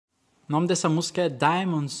O nome dessa música é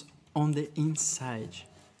Diamonds on the Inside.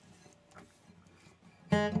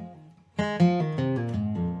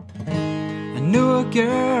 I knew a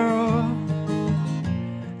girl,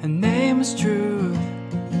 her name was Truth.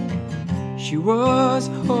 She was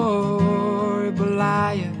a horrible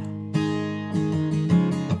liar.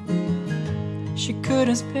 She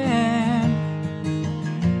couldn't spend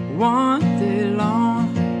one day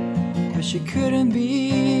long, but she couldn't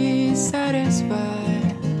be satisfied.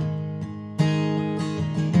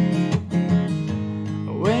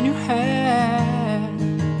 When you had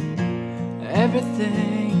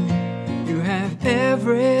everything, you have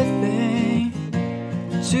everything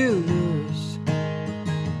to lose.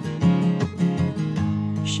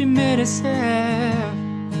 She made herself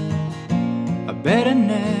a better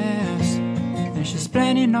nest, and she's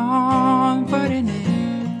planning on putting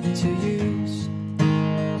it to use.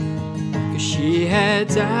 'Cause she had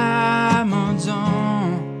diamonds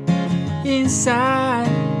on inside.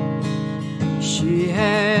 She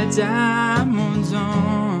had diamonds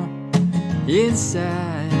on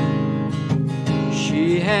inside.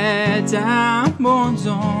 She had diamonds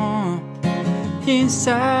on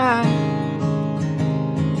inside.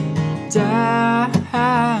 Diamonds,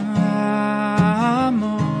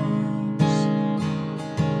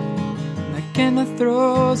 like a candle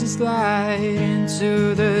throws its light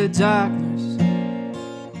into the darkness.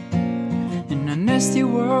 In a nasty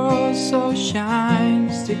world, so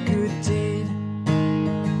shines the good deed.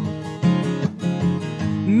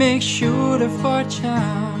 Make sure the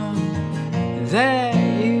fortune that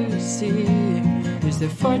you see is the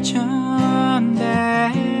fortune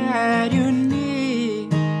that you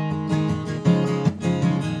need.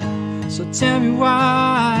 So tell me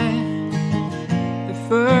why the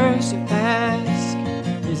first to ask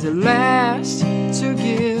is the last to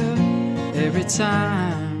give every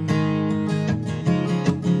time.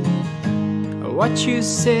 What you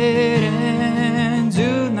said and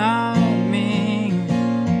do not mean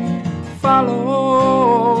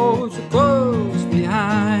follows what goes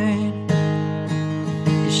behind.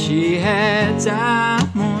 She had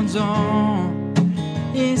diamonds on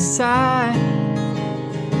inside.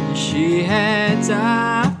 She had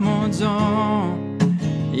diamonds on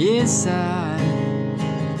inside.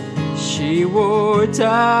 She wore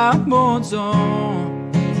diamonds on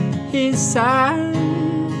inside.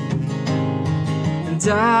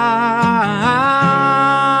 Diamonds.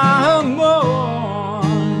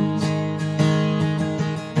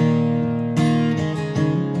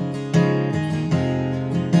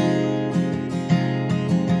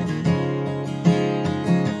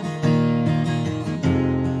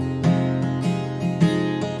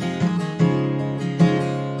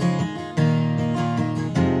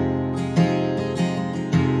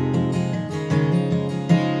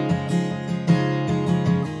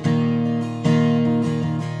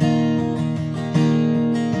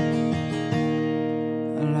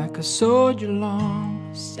 A soldier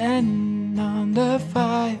long standing under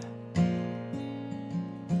fire.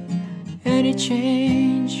 Any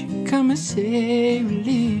change come and say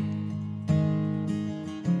relief.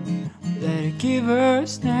 Let a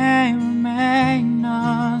giver's name remain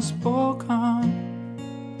unspoken,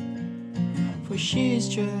 for she is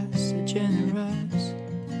just a generous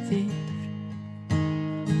thief.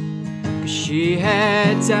 'Cause she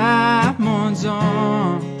had diamonds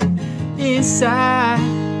on inside.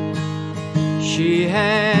 She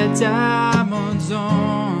had diamonds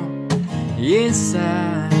on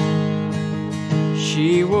inside.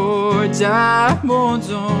 She wore diamonds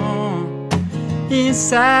on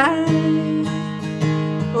inside.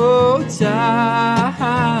 Oh, diamonds.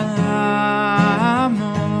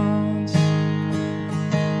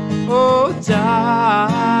 Oh, diamonds.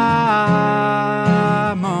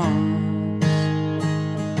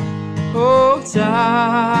 Oh, diamonds.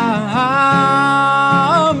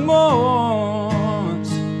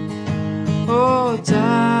 Oh,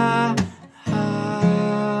 diamonds.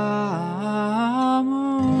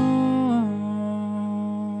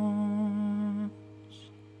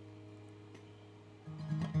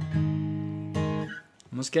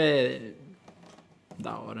 A música é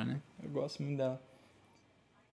da hora, né? Eu gosto muito dela.